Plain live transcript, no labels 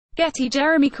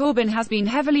GETTYJeremy Corbyn has been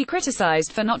heavily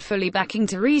criticised for not fully backing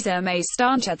Theresa May's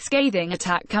stanceThe scathing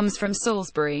attack comes from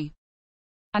Salisbury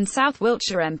and South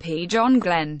Wiltshire MP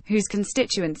Glen, whose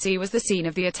constituency was the scene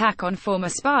of the attack on former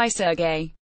spy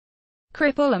Sergei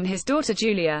Kkripal and his daughter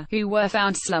Julia, who were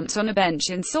found slumped on a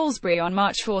bench in Salisbury on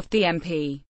March 4. The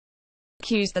MP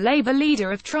accused the Labour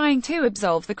leader of trying to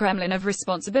absolve the Kremlin of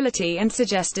responsibility and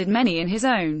suggested many in his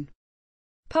own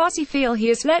party feel he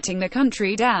is letting the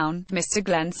country down. Mr.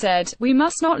 Glen said, "We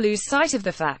must not lose sight of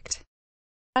the fact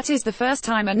that is the first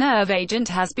time a nerve agent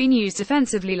has been used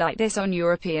offensively like this on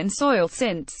European soil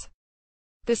since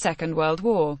the Second World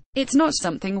War. It's not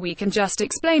something we can just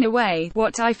explain away.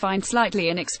 What I find slightly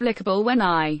inexplicable when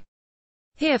I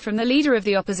hear from the leader of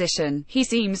the opposition, he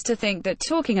seems to think that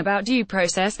talking about due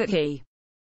process that he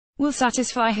will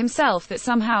satisfy himself that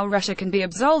somehow Russia can be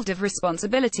absolved of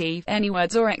responsibility. Any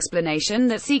words or explanation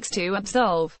that seeks to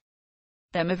absolve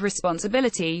them of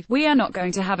responsibility. We are not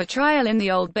going to have a trial in the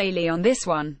Old Bailey on this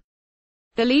one.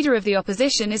 The leader of the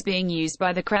opposition is being used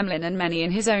by the Kremlin, and many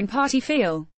in his own party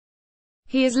feel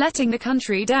he is letting the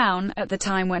country down, at the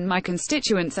time when my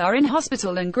constituents are in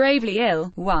hospital and gravely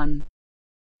ill, one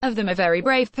of them a very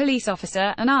brave police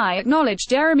officer, and I acknowledge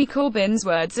Jeremy Corbyn's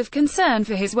words of concern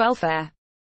for his welfare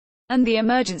and the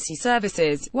emergency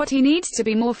services. What he needs to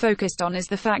be more focused on is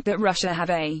the fact that Russia have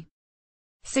a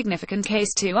significant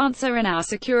case to answer, and our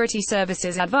security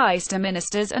services' advice to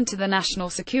ministers and to the National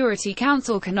Security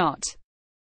Council cannot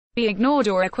be ignored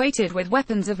or equated with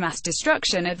weapons of mass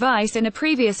destruction advice in a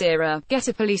previous era. Get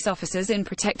police officers in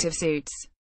protective suits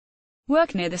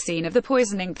work near the scene of the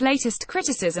poisoning. The latest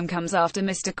criticism comes after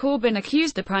Mr. Corbyn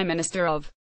accused the Prime Minister of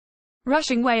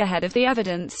rushing way ahead of the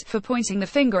evidence, for pointing the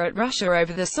finger at Russia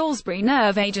over the Salisbury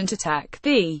nerve agent attack.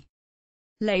 The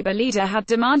Labour leader had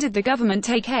demanded the government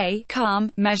take a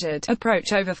calm, measured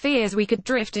approach over fears we could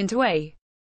drift into a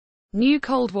new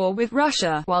Cold War with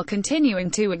Russia, while continuing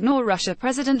to ignore Russia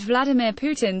President Vladimir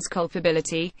Putin's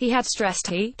culpability. He had stressed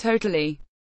he totally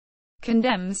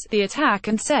condemns the attack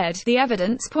and said the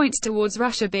evidence points towards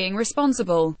Russia being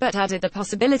responsible, but added the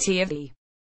possibility of the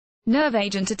nerve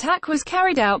agent attack was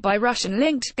carried out by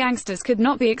Russian-linked gangsters could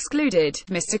not be excluded.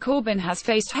 Mr. Corbyn has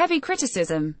faced heavy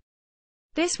criticism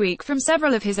this week from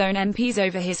several of his own MPs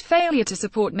over his failure to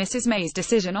support Mrs. May's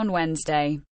decision on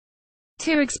Wednesday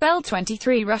to expel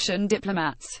 23 Russian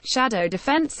diplomats. Shadow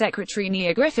Defence Secretary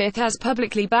Neil Griffith has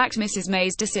publicly backed Mrs.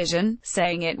 May's decision,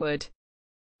 saying it would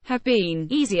have been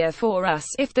easier for us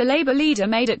if the Labour leader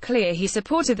made it clear he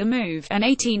supported the move, and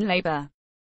 18 Labour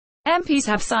MPs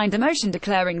have signed a motion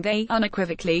declaring they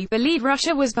unequivocally believe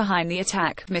Russia was behind the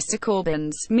attack. Mr.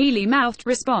 Corbyn's mealy-mouthed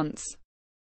response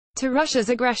to Russia's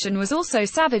aggression was also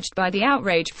savaged by the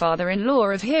outraged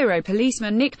father-in-law of hero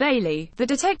policeman Nick Bailey, the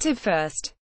detective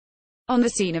first on the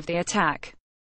scene of the attack.